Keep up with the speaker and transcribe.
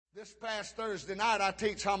This past Thursday night, I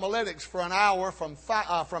teach homiletics for an hour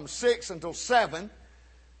from 6 until 7.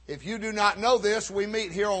 If you do not know this, we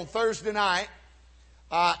meet here on Thursday night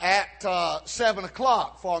at 7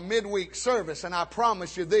 o'clock for a midweek service. And I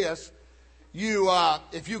promise you this,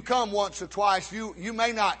 if you come once or twice, you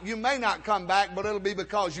may not come back, but it'll be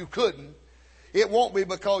because you couldn't. It won't be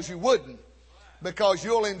because you wouldn't, because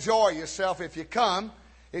you'll enjoy yourself if you come.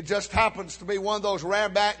 It just happens to be one of those rare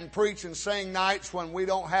back and preach and sing nights when we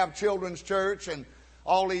don't have children's church and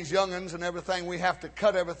all these young'uns and everything. We have to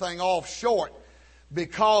cut everything off short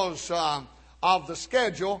because of the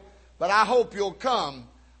schedule. But I hope you'll come.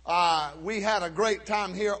 We had a great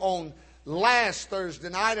time here on last Thursday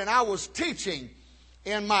night, and I was teaching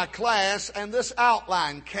in my class, and this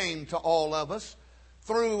outline came to all of us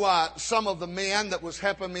through some of the men that was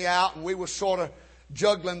helping me out, and we were sort of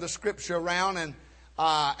juggling the scripture around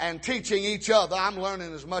and teaching each other. I'm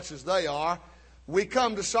learning as much as they are. We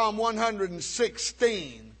come to Psalm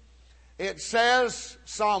 116. It says,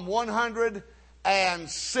 Psalm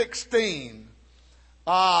 116,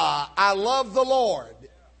 I love the Lord.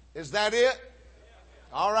 Is that it?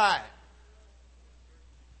 All right.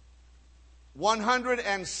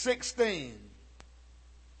 116.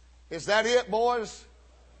 Is that it, boys?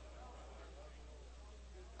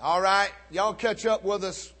 All right. Y'all catch up with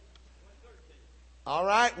us. All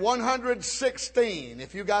right, 116.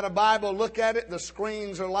 If you got a Bible, look at it. The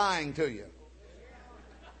screens are lying to you.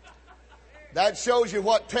 That shows you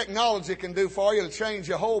what technology can do for you. It'll change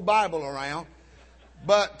your whole Bible around.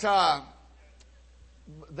 But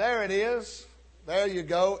there it is. There you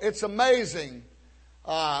go. It's amazing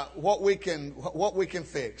what we can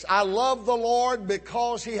fix. I love the Lord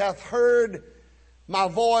because He hath heard my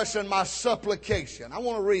voice and my supplication. I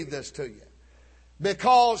want to read this to you.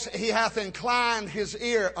 Because He hath inclined His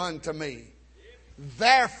ear unto me.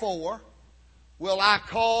 Therefore will I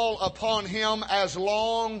call upon Him as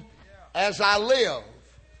long as I live.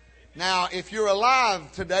 Now, if you're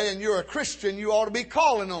alive today and you're a Christian, you ought to be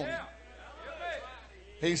calling on Him.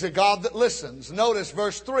 He's a God that listens. Notice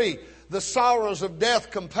verse 3. The sorrows of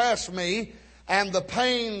death compass me, and the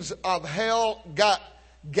pains of hell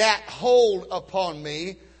gat hold upon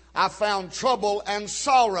me. I found trouble and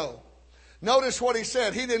sorrow. Notice what he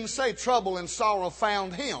said. He didn't say trouble and sorrow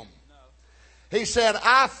found him. He said,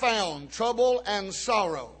 I found trouble and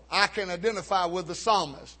sorrow. I can identify with the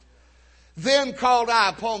psalmist. Then called I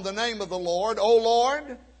upon the name of the Lord. O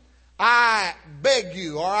Lord, I beg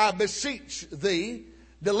you, or I beseech thee,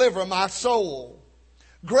 deliver my soul.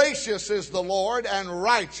 Gracious is the Lord and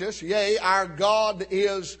righteous. Yea, our God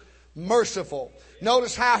is merciful.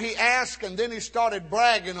 Notice how he asked and then he started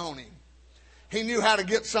bragging on him. He knew how to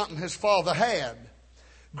get something his father had.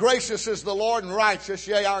 Gracious is the Lord and righteous.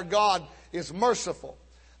 Yea, our God is merciful.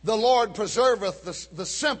 The Lord preserveth the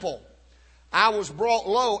simple. I was brought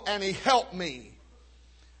low and He helped me.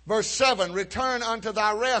 Verse 7, return unto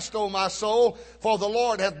thy rest, O my soul, for the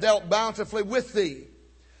Lord hath dealt bountifully with thee.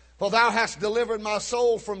 For thou hast delivered my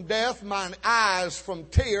soul from death, mine eyes from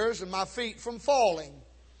tears, and my feet from falling.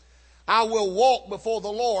 I will walk before the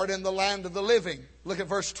Lord in the land of the living. Look at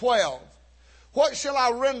verse 12. What shall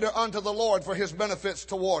I render unto the Lord for His benefits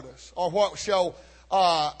toward us? Or what shall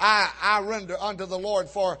I render unto the Lord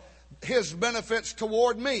for His benefits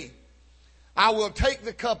toward me? I will take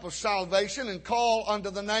the cup of salvation and call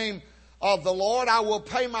unto the name of the Lord. I will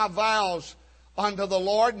pay my vows unto the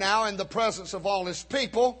Lord now in the presence of all His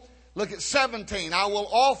people. Look at 17. I will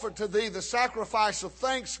offer to thee the sacrifice of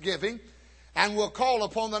thanksgiving and will call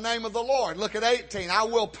upon the name of the Lord. Look at 18. I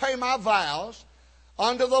will pay my vows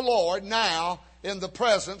unto the Lord now in the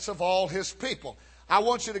presence of all His people. I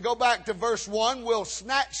want you to go back to verse 1. We'll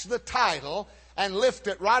snatch the title and lift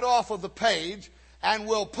it right off of the page, and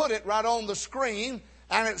we'll put it right on the screen.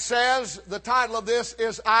 And it says, the title of this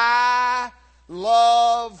is, I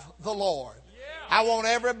love the Lord. Yeah. I want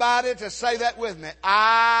everybody to say that with me.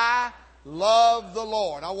 I love the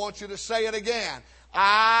Lord. I want you to say it again.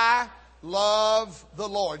 I love the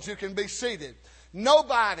Lord. You can be seated.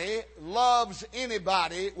 Nobody loves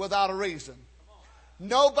anybody without a reason.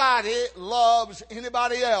 Nobody loves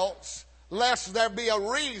anybody else lest there be a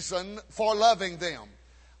reason for loving them.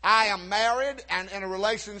 I am married and in a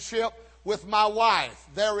relationship with my wife.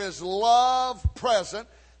 There is love present.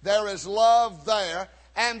 There is love there.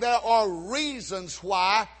 And there are reasons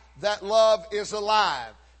why that love is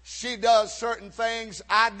alive. She does certain things.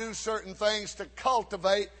 I do certain things to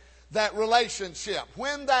cultivate that relationship.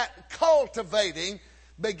 When that cultivating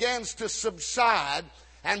begins to subside,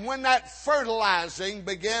 and when that fertilizing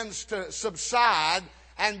begins to subside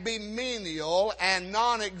and be menial and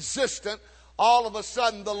non-existent, all of a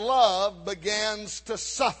sudden the love begins to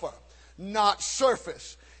suffer, not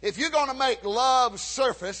surface. If you're going to make love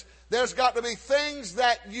surface, there's got to be things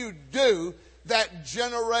that you do that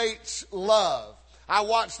generates love. I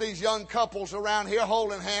watch these young couples around here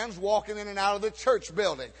holding hands, walking in and out of the church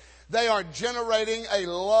building. They are generating a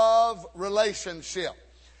love relationship.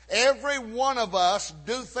 Every one of us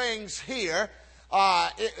do things here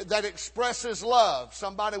that expresses love.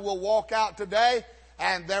 Somebody will walk out today,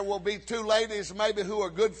 and there will be two ladies maybe who are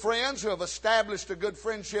good friends, who have established a good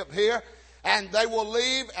friendship here, and they will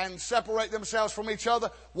leave and separate themselves from each other.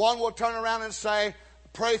 One will turn around and say,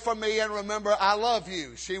 "Pray for me and remember I love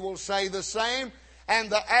you." She will say the same, and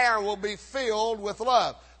the air will be filled with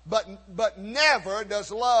love. But never does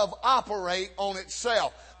love operate on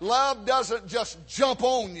itself. Love doesn't just jump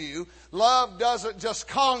on you. Love doesn't just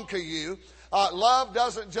conquer you. Love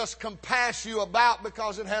doesn't just compass you about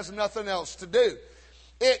because it has nothing else to do.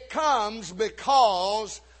 It comes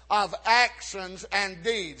because of actions and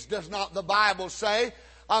deeds. Does not the Bible say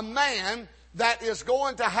a man that is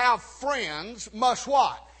going to have friends must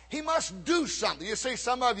what? He must do something. You see,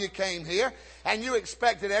 some of you came here and you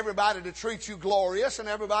expected everybody to treat you glorious and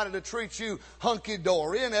everybody to treat you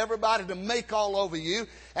hunky-dory and everybody to make all over you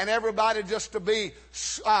and everybody just to be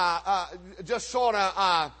just sort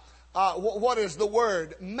of, what is the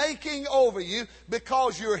word? Making over you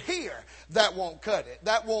because you're here. That won't cut it.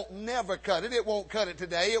 That won't never cut it. It won't cut it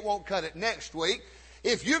today. It won't cut it next week.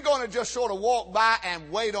 If you're going to just sort of walk by and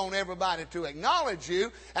wait on everybody to acknowledge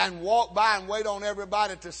you and walk by and wait on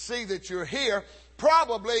everybody to see that you're here,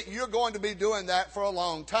 probably you're going to be doing that for a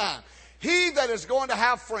long time. He that is going to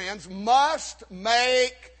have friends must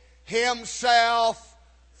make himself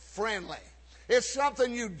friendly. It's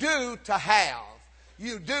something you do to have.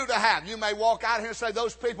 You do to have. You may walk out here and say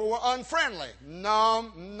those people were unfriendly.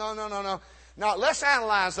 No. Now, let's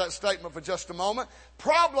analyze that statement for just a moment.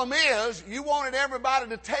 Problem is, you wanted everybody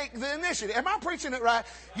to take the initiative. Am I preaching it right?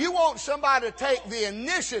 You want somebody to take the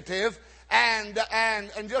initiative and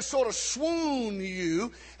just sort of swoon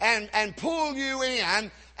you and pull you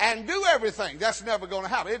in and do everything. That's never going to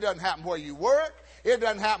happen. It doesn't happen where you work. It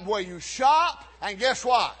doesn't happen where you shop. And guess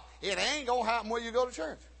what? It ain't going to happen where you go to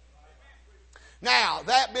church. Now,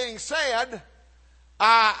 that being said,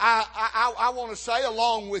 I want to say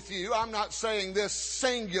along with you, I'm not saying this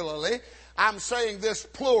singularly, I'm saying this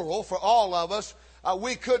plural for all of us.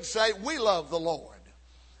 We could say we love the Lord.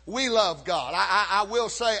 We love God. I will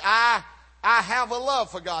say I have a love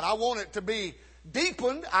for God. I want it to be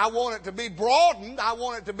deepened. I want it to be broadened. I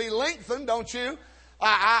want it to be lengthened, don't you?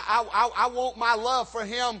 I want my love for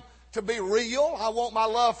Him to be real. I want my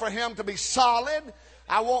love for Him to be solid.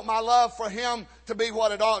 I want my love for Him to be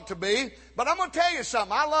what it ought to be. But I'm going to tell you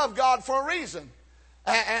something. I love God for a reason.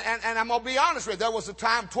 And I'm going to be honest with you. There was a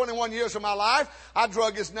time, 21 years of my life, I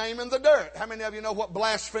drug His name in the dirt. How many of you know what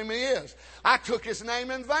blasphemy is? I took His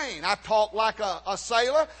name in vain. I talked like a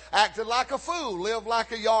sailor, acted like a fool, lived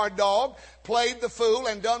like a yard dog, played the fool,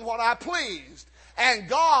 and done what I pleased. And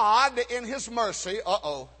God, in His mercy,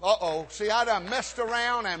 see, I done messed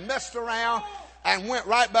around and went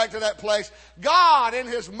right back to that place. God in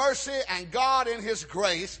His mercy and God in His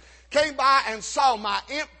grace came by and saw my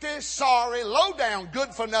empty, sorry, low-down,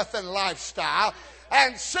 good-for-nothing lifestyle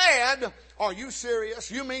and said, "Are you serious?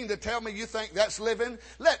 You mean to tell me you think that's living?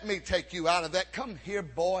 Let me take you out of that. Come here,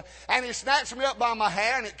 boy." And He snatched me up by my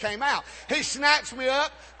hair and it came out. He snatched me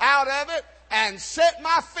up out of it and set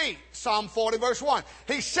my feet. Psalm 40 verse 1.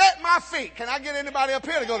 He set my feet. Can I get anybody up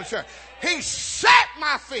here to go to church? He set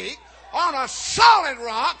my feet on a solid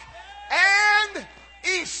rock and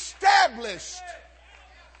established.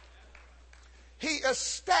 He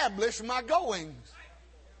established my goings.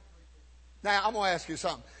 Now, I'm going to ask you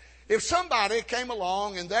something. If somebody came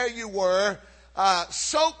along and there you were,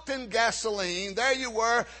 soaked in gasoline, there you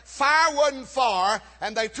were, fire wasn't far,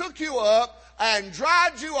 and they took you up and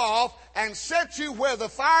dried you off and set you where the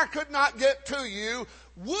fire could not get to you,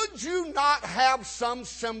 would you not have some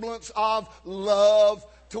semblance of love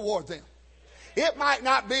toward them? It might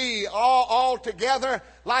not be all together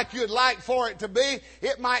like you'd like for it to be.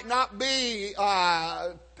 It might not be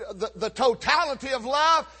the totality of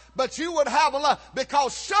love, but you would have a love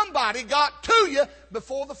because somebody got to you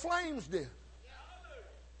before the flames did.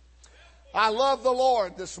 I love the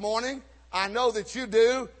Lord this morning. I know that you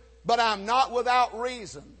do, but I'm not without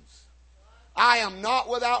reasons. I am not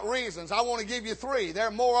without reasons. I want to give you three. There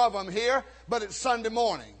are more of them here, but it's Sunday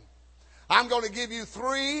morning. I'm going to give you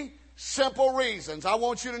three simple reasons. I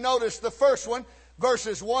want you to notice the first one,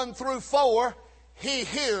 verses 1 through 4. He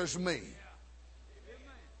hears me.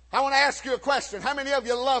 I want to ask you a question. How many of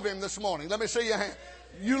you love Him this morning? Let me see your hand.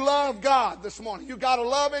 You love God this morning. You got a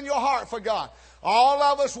love in your heart for God. All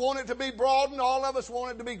of us want it to be broadened. All of us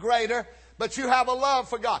want it to be greater. But you have a love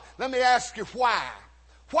for God. Let me ask you why.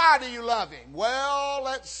 Why do you love Him? Well,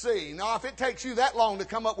 let's see. Now, if it takes you that long to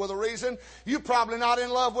come up with a reason, you're probably not in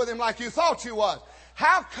love with Him like you thought you was.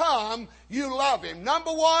 How come you love Him?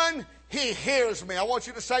 Number one, He hears me. I want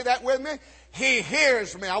you to say that with me. He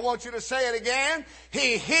hears me. I want you to say it again.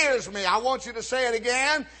 He hears me. I want you to say it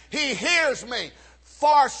again. He hears me.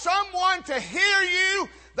 For someone to hear you,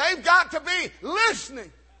 they've got to be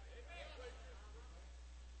listening.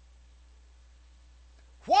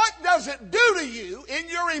 What does it do to you in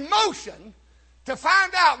your emotion to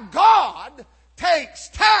find out God takes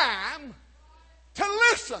time to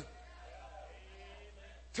listen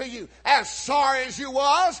to you? As sorry as you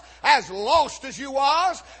was, as lost as you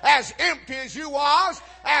was, as empty as you was,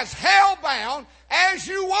 as hell-bound as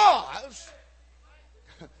you was,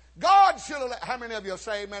 God should have let, how many of you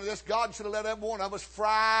say amen to this? God should have let every one of us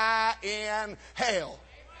fry in hell.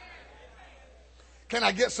 Can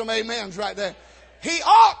I get some amens right there? He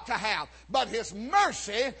ought to have, but His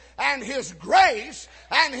mercy and His grace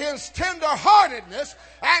and His tenderheartedness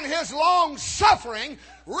and His long suffering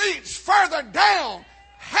reach further down,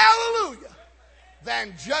 hallelujah,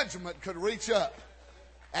 than judgment could reach up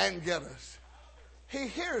and get us. He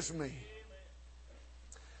hears me.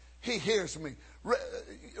 He hears me.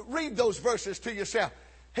 Read those verses to yourself.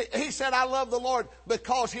 He said, I love the Lord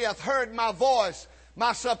because He hath heard my voice,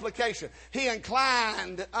 my supplication. He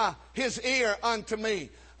inclined His ear unto me.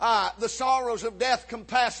 The sorrows of death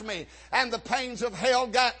compassed me, and the pains of hell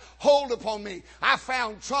got hold upon me. I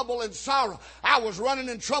found trouble and sorrow. I was running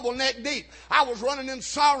in trouble neck deep. I was running in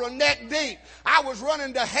sorrow neck deep. I was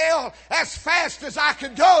running to hell as fast as I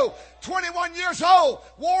could go. 21 years old,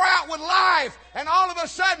 wore out with life, and all of a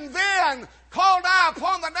sudden then called I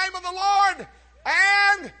upon the name of the Lord,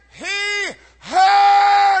 and He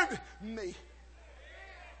heard me.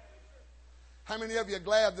 How many of you are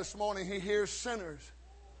glad this morning He hears sinners?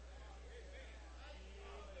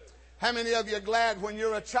 How many of you are glad when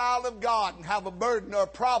you're a child of God and have a burden or a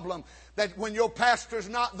problem that when your pastor's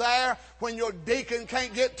not there, when your deacon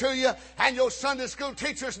can't get to you, and your Sunday school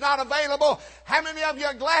teacher's not available? How many of you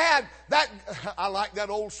are glad that, I like that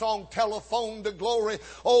old song, Telephone to Glory,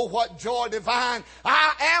 oh what joy divine.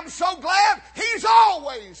 I am so glad He's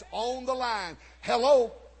always on the line.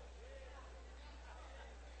 Hello?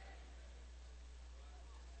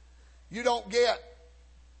 You don't get,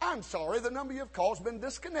 I'm sorry, the number you've called has been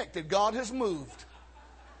disconnected. God has moved.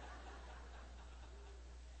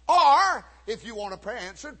 Or, if you want a prayer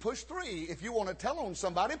answered, push 3. If you want to tell on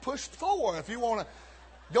somebody, push 4. If you want to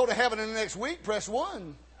go to heaven in the next week, press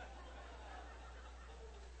 1.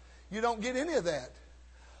 You don't get any of that.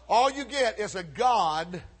 All you get is a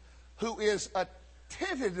God who is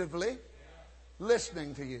attentively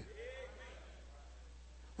listening to you.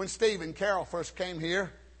 When Steve and Carol first came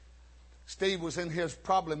here, Steve was in his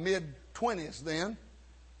probably mid-20s then.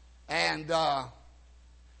 And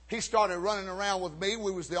he started running around with me.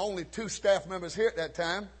 We was the only 2 staff members here at that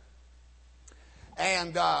time.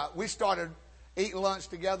 And we started eating lunch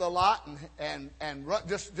together a lot and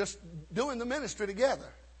just doing the ministry together.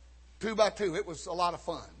 2 by 2. It was a lot of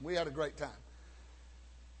fun. We had a great time.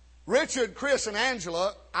 Richard, Chris, and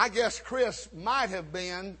Angela, I guess Chris might have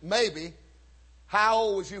been, maybe, how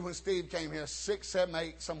old was you when Steve came here? 6, 7,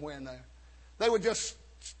 8, somewhere in there. They were just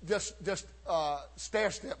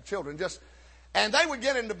stair-step children. And they would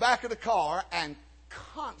get in the back of the car and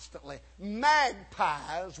constantly,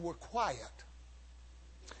 magpies were quiet.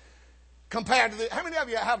 Compared to how many of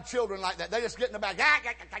you have children like that? They just get in the back.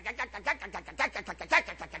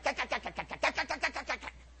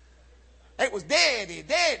 It was daddy,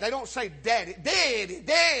 daddy. They don't say daddy. Daddy,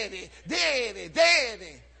 daddy, daddy,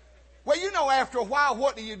 daddy. Well, you know after a while,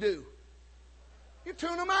 what do? You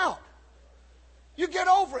tune them out. You get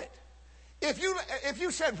over it. If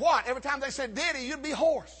you said what every time they said daddy, you'd be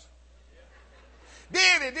hoarse.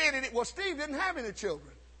 Daddy, daddy. Well, Steve didn't have any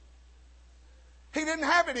children. He didn't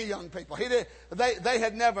have any young people. They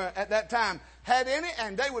had never at that time had any,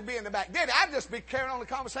 and they would be in the back. Daddy, I'd just be carrying on the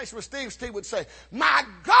conversation with Steve. Steve would say, "My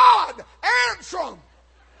God, answer him."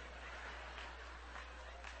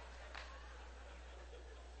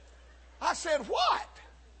 I said, "What?"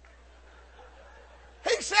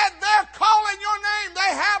 He said, "They're calling your name. They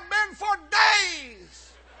have been for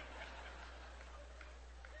days."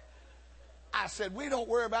 I said, "We don't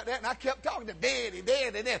worry about that." And I kept talking to Daddy,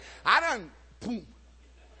 Daddy, Daddy. Boom.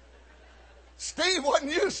 Steve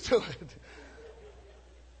wasn't used to it.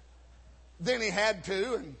 Then he had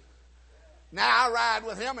to, and now I ride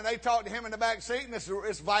with him, and they talk to him in the back seat, and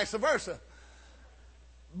it's vice versa.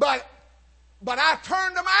 But I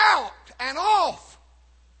turned them out and off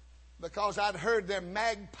because I'd heard their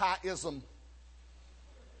magpieism.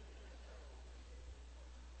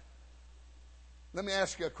 Let me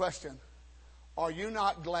ask you a question. Are you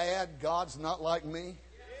not glad God's not like me?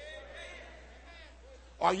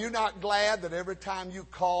 Are you not glad that every time you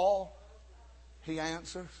call, He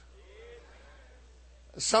answers?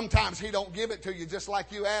 Sometimes He don't give it to you just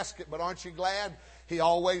like you ask it, but aren't you glad He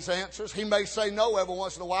always answers? He may say no every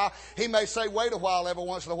once in a while. He may say wait a while every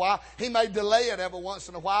once in a while. He may delay it every once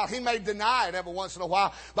in a while. He may deny it every once in a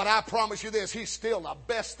while. But I promise you this, He's still the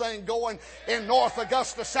best thing going in North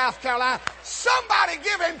Augusta, South Carolina. Somebody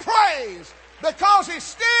give Him praise because He's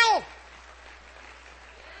still.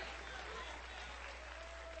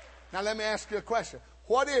 Now let me ask you a question.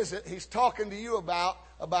 What is it He's talking to you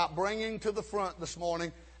about bringing to the front this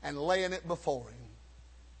morning and laying it before Him?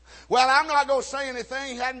 Well, I'm not going to say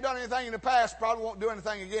anything. He hadn't done anything in the past. Probably won't do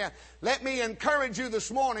anything again. Let me encourage you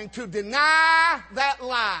this morning to deny that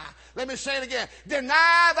lie. Let me say it again.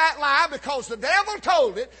 Deny that lie because the devil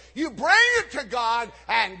told it. You bring it to God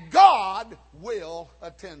and God will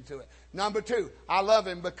attend to it. Number two, I love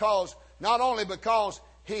Him because, not only because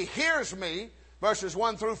He hears me, verses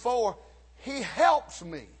 1 through 4, He helps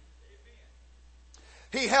me.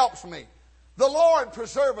 He helps me. The Lord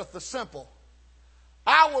preserveth the simple.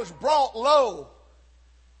 I was brought low,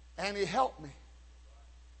 and He helped me.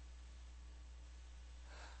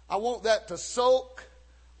 I want that to soak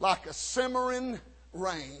like a simmering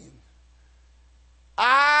rain.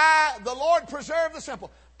 The Lord preserved the simple.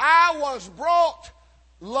 I was brought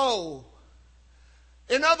low.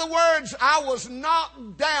 In other words, I was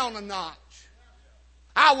knocked down a notch.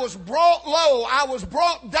 I was brought low. I was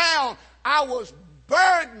brought down. I was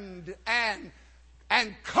burdened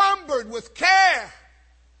and cumbered with care.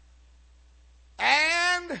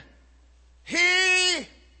 And He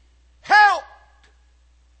helped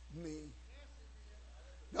me.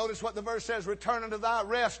 Notice what the verse says. Return unto thy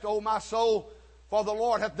rest, O my soul, for the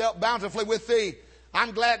Lord hath dealt bountifully with thee.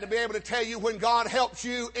 I'm glad to be able to tell you when God helps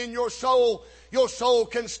you in your soul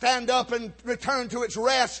can stand up and return to its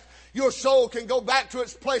rest. Your soul can go back to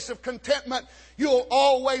its place of contentment. You'll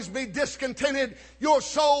always be discontented. Your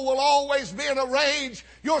soul will always be in a rage.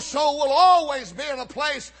 Your soul will always be in a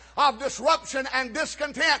place of disruption and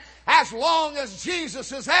discontent as long as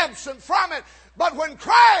Jesus is absent from it. But when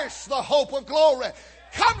Christ, the hope of glory,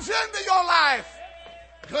 comes into your life,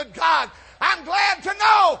 good God, I'm glad to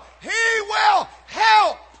know He will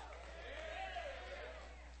help.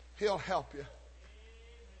 He'll help you.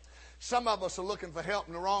 Some of us are looking for help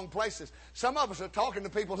in the wrong places. Some of us are talking to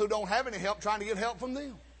people who don't have any help, trying to get help from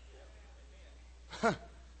them.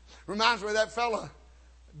 Reminds me of that fella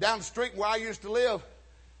down the street where I used to live.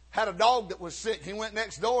 Had a dog that was sick. He went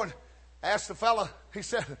next door and asked the fella. He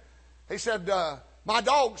said, my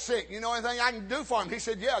dog's sick. You know anything I can do for him? He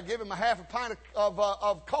said, yeah, give him a half a pint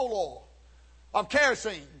of coal oil, of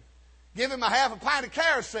kerosene. Give him a half a pint of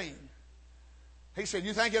kerosene. He said,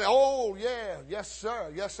 you think it? Oh, yeah. Yes,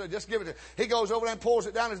 sir. Yes, sir. Just give it to him. He goes over there and pours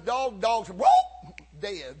it down his dog. Dog's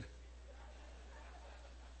dead.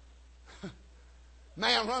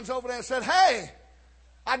 Man runs over there and said, hey,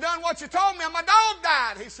 I done what you told me and my dog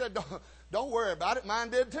died. He said, don't worry about it. Mine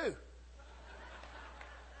did too.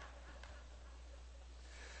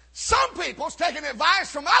 Some people's taking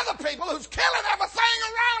advice from other people who's killing everything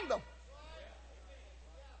around them.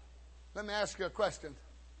 Let me ask you a question.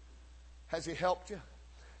 Has He helped you?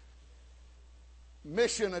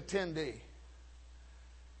 Mission attendee.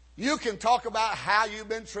 You can talk about how you've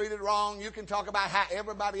been treated wrong. You can talk about how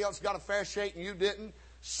everybody else got a fair shake and you didn't.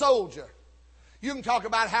 Soldier. You can talk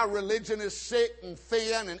about how religion is sick and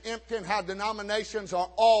thin and empty and how denominations are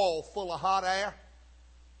all full of hot air.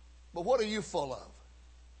 But what are you full of?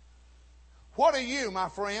 What are you, my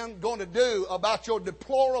friend, going to do about your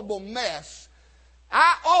deplorable mess?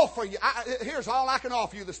 I offer you, here's all I can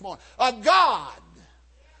offer you this morning. A God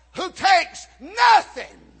who takes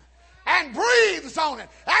nothing and breathes on it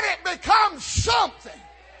and it becomes something.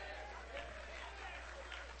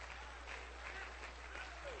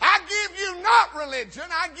 I give you not religion.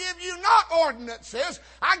 I give you not ordinances.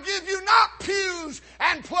 I give you not pews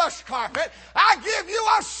and plush carpet. I give you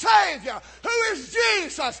a Savior who is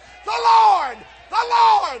Jesus, the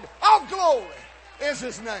Lord of glory is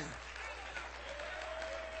His name.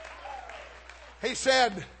 He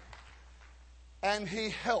said, and He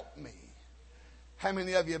helped me. How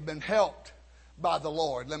many of you have been helped by the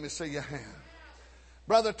Lord? Let me see your hand.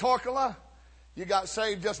 Brother Torkala, you got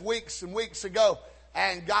saved just weeks and weeks ago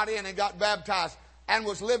and got in and got baptized and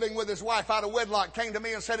was living with his wife out of wedlock. Came to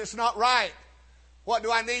me and said, it's not right. What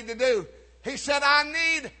do I need to do? He said, I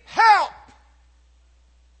need help.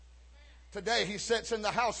 Today he sits in the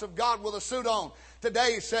house of God with a suit on.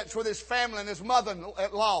 Today he sits with his family and his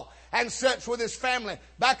mother-in-law and sits with his family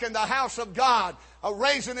back in the house of God,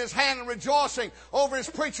 raising his hand and rejoicing over his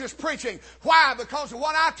preacher's preaching. Why? Because of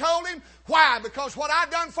what I told him? Why? Because what I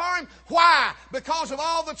done for him? Why? Because of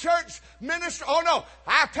all the church ministry? Oh no,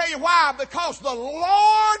 I'll tell you why. Because the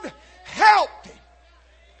Lord helped him.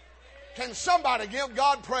 Can somebody give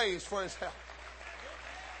God praise for his help?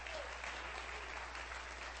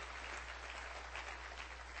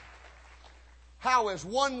 How is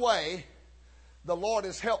one way the Lord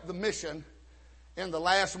has helped the mission in the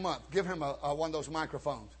last month? Give him one of those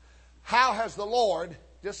microphones. How has the Lord,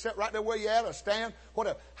 just sit right there where you're at or stand,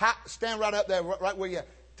 whatever. Stand right up there, right where you're at.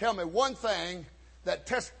 Tell me one thing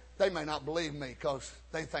that they may not believe me because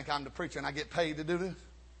they think I'm the preacher and I get paid to do this.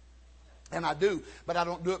 And I do, but I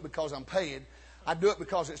don't do it because I'm paid. I do it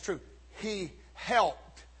because it's true. He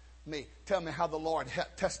helped me. Tell me how the Lord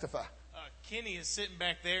testify. Kenny is sitting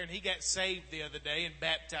back there, and he got saved the other day and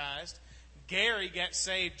baptized. Gary got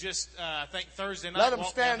saved just, I think, Thursday night. Let him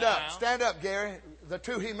stand up. Stand up, Gary. The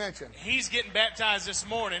two he mentioned. He's getting baptized this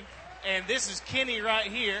morning, and this is Kenny right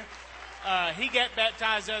here. He got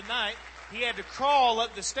baptized the other night. He had to crawl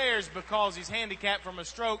up the stairs because he's handicapped from a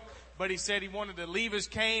stroke, but he said he wanted to leave his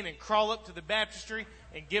cane and crawl up to the baptistry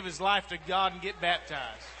and give his life to God and get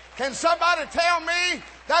baptized. Can somebody tell me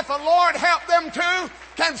that the Lord helped them too?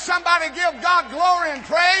 Can somebody give God glory and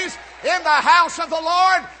praise in the house of the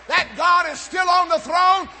Lord that God is still on the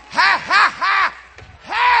throne? Ha, ha, ha.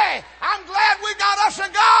 Hey, I'm glad we got us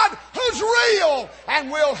a God who's real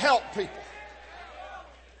and will help people.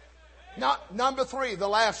 Now, number 3, the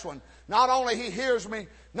last one. Not only he hears me,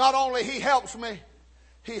 not only he helps me,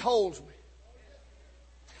 he holds me.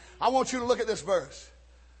 I want you to look at this verse.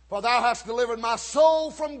 For thou hast delivered my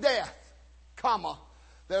soul from death, comma.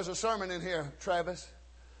 There's a sermon in here, Travis.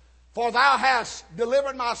 For thou hast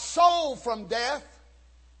delivered my soul from death,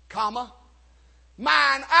 comma.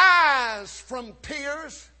 Mine eyes from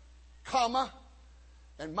tears, comma.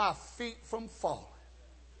 And my feet from falling.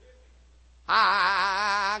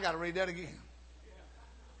 I got to read that again.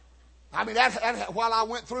 I mean, that while I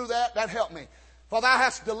went through that helped me. For thou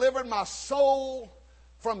hast delivered my soul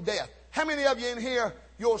from death. How many of you in here,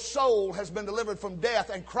 your soul has been delivered from death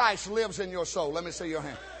and Christ lives in your soul? Let me see your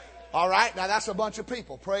hand. All right, now that's a bunch of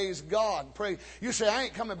people. Praise God. Praise. You say, I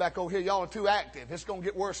ain't coming back over here. Y'all are too active. It's going to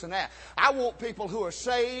get worse than that. I want people who are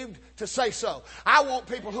saved to say so. I want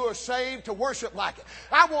people who are saved to worship like it.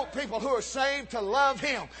 I want people who are saved to love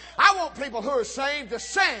Him. I want people who are saved to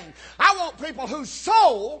sing. I want people whose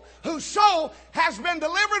soul has been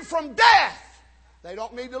delivered from death. They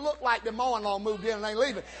don't need to look like the mother-in-law moved in and ain't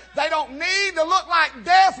leaving. They don't need to look like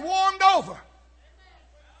death warmed over.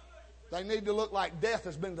 They need to look like death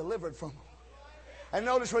has been delivered from them. And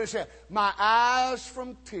notice what he said. My eyes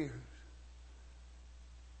from tears.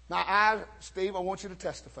 My eyes, Steve, I want you to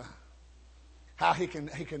testify. How he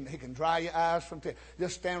can dry your eyes from tears.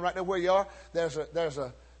 Just stand right there where you are.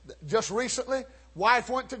 Just recently, wife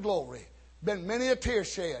went to glory. Been many a tear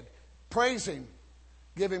shed. Praise Him.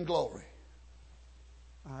 Give Him glory.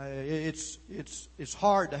 It's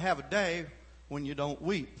hard to have a day when you don't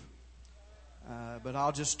weep. But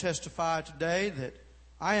I'll just testify today that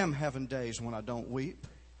I am having days when I don't weep.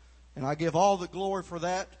 And I give all the glory for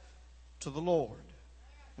that to the Lord.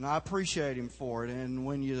 And I appreciate Him for it.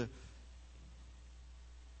 And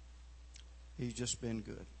He's just been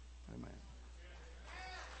good. Amen.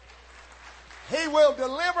 He will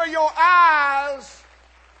deliver your eyes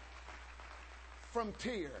from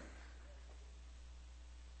tears.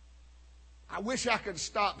 I wish I could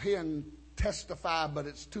stop here and testify, but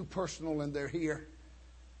it's too personal and they're here.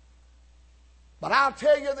 But I'll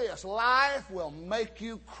tell you this, life will make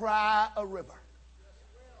you cry a river.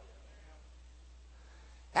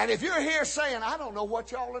 And if you're here saying, I don't know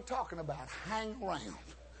what y'all are talking about, hang around.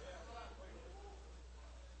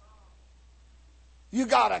 You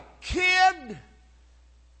got a kid,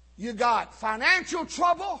 you got financial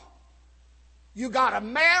trouble, you got a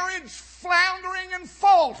marriage floundering and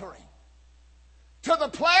faltering to the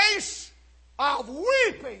place of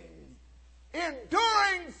weeping,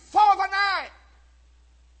 enduring for the night.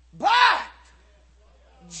 But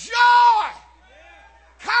joy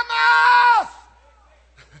cometh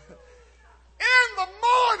in the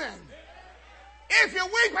morning. If you're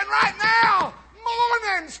weeping right now,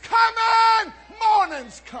 morning's coming.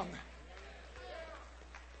 Morning's coming.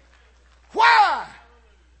 Why?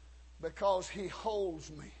 Because He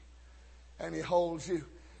holds me and He holds you.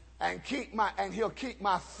 And He'll keep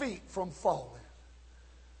my feet from falling.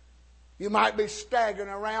 You might be staggering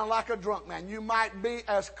around like a drunk man. You might be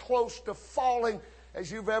as close to falling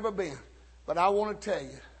as you've ever been. But I want to tell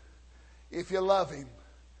you, if you love Him,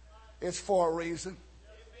 it's for a reason.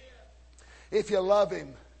 If you love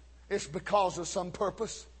Him, it's because of some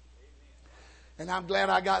purpose. And I'm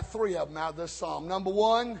glad I got 3 of them out of this psalm. Number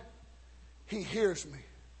 1, He hears me.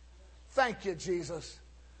 Thank you, Jesus,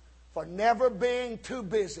 for never being too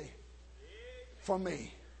busy for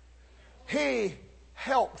me. He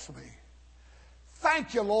helps me.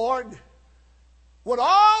 Thank you, Lord. With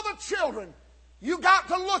all the children you got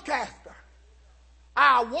to look after,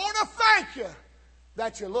 I want to thank you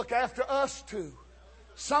that you look after us too.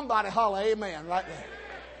 Somebody holler amen right there.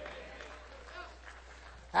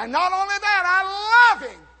 And not only that, I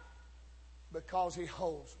love Him because He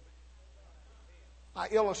holds me. I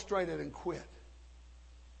illustrated and quit.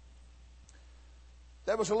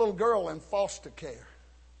 There was a little girl in foster care.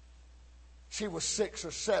 She was 6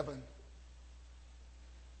 or 7.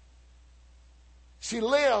 She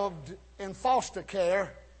lived in foster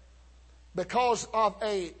care because of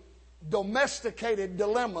a domesticated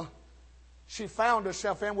dilemma she found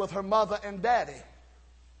herself in with her mother and daddy.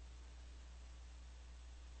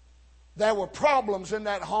 There were problems in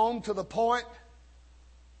that home to the point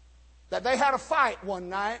that they had a fight one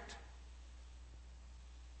night,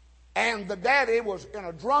 and the daddy was in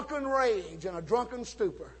a drunken rage, in a drunken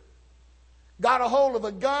stupor. Got a hold of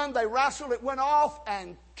a gun, they wrestled, it went off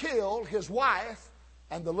and killed his wife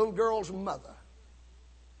and the little girl's mother.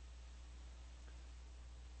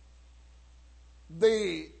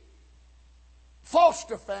 The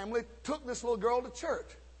foster family took this little girl to church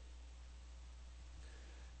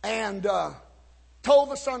and told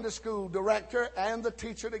the Sunday school director and the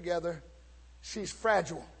teacher together, she's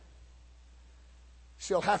fragile.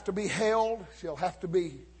 She'll have to be held. She'll have to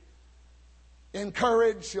be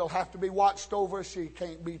encouraged. She'll have to be watched over. She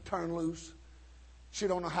can't be turned loose. She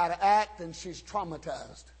don't know how to act, and she's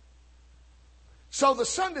traumatized. So the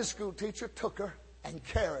Sunday school teacher took her and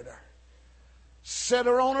carried her, set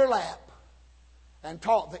her on her lap, and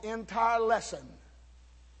taught the entire lesson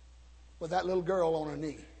with that little girl on her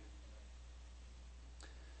knee.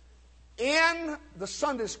 In the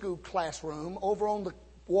Sunday school classroom, over on the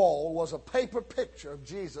wall, was a paper picture of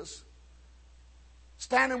Jesus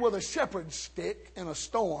standing with a shepherd's stick in a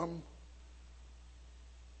storm,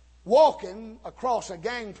 walking across a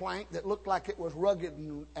gangplank that looked like it was rugged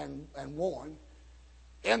and worn,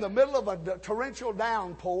 in the middle of a torrential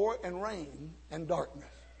downpour and rain and darkness.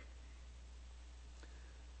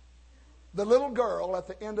 The little girl, at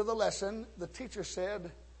the end of the lesson, the teacher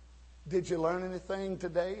said, "Did you learn anything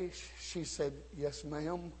today?" She said, "Yes,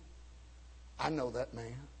 ma'am. I know that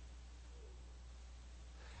man."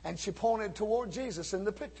 And she pointed toward Jesus in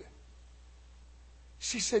the picture.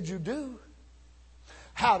 She said, "You do?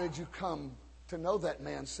 How did you come to know that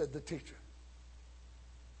man?" said the teacher.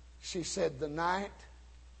 She said, "The night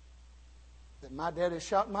that my daddy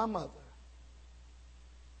shot my mother,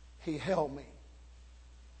 he held me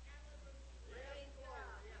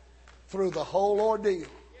through the whole ordeal.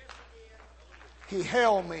 He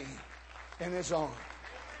held me in his arms."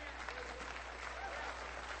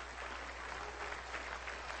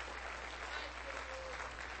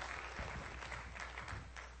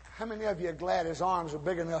 How many of you are glad his arms are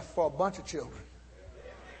big enough for a bunch of children?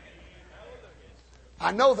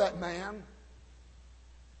 I know that man.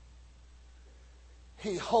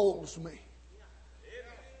 He holds me.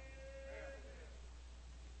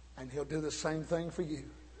 And he'll do the same thing for you.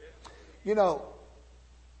 You know,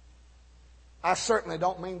 I certainly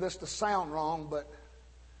don't mean this to sound wrong, but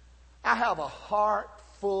I have a heart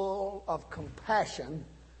full of compassion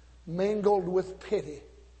mingled with pity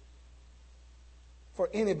for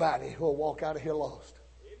anybody who will walk out of here lost.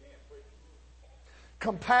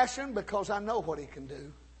 Compassion because I know what he can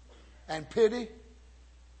do, and pity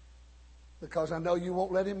because I know you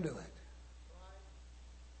won't let him do it.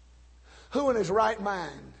 Who in his right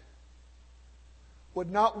mind would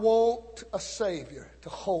not want a Savior to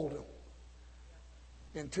hold him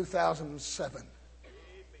in 2007?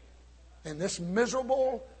 In this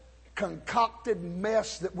miserable, concocted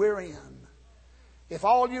mess that we're in. If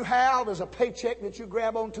all you have is a paycheck that you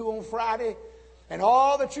grab onto on Friday, and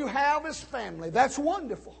all that you have is family, that's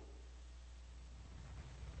wonderful.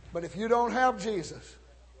 But if you don't have Jesus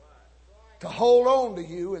to hold on to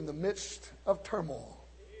you in the midst of turmoil,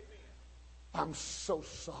 I'm so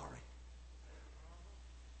sorry.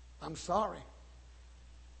 I'm sorry.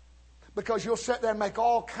 Because you'll sit there and make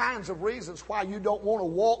all kinds of reasons why you don't want to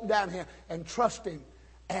walk down here and trust him.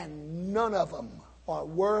 And none of them are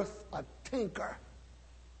worth a tinker.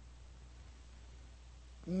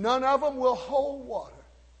 None of them will hold water.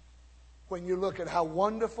 when you look at how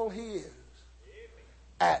wonderful He is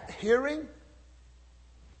at hearing.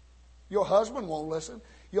 Your husband won't listen.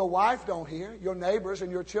 Your wife don't hear. Your neighbors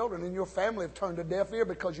and your children and your family have turned a deaf ear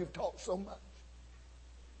because you've taught so much.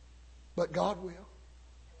 But God will.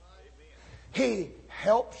 He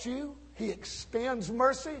helps you. He extends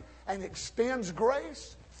mercy and extends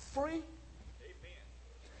grace free.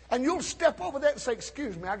 And you'll step over that and say,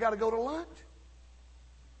 excuse me, I got to go to lunch.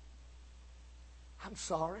 I'm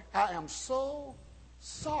sorry. I am so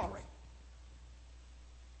sorry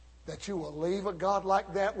that you will leave a God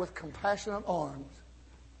like that with compassionate arms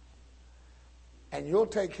and you'll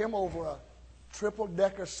take Him over a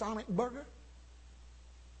triple-decker Sonic burger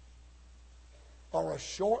or a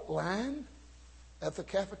short line at the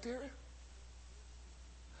cafeteria.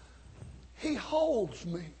 He holds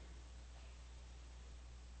me.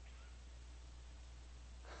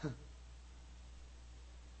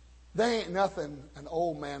 There ain't nothing an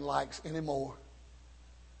old man likes anymore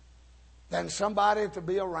than somebody to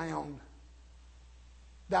be around.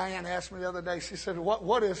 Diane asked me the other day, she said,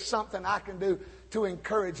 what is something I can do to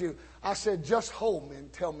encourage you? I said, just hold me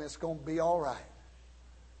and tell me it's going to be all right.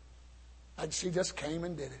 And she just came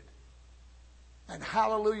and did it. And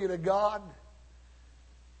hallelujah to God,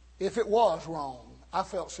 if it was wrong, I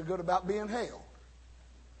felt so good about being held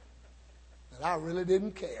that I really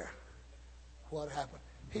didn't care what happened.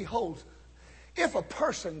 He holds it. If a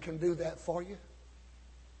person can do that for you,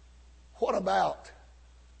 what about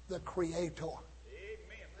the Creator?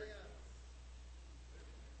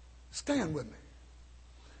 Stand with me.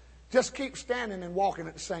 Just keep standing and walking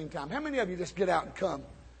at the same time. How many of you just get out and come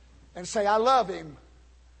and say, I love Him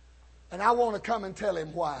and I want to come and tell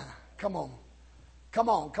Him why? Come on. Come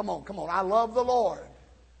on, come on, come on. I love the Lord.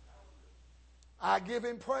 I give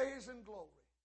Him praise and glory.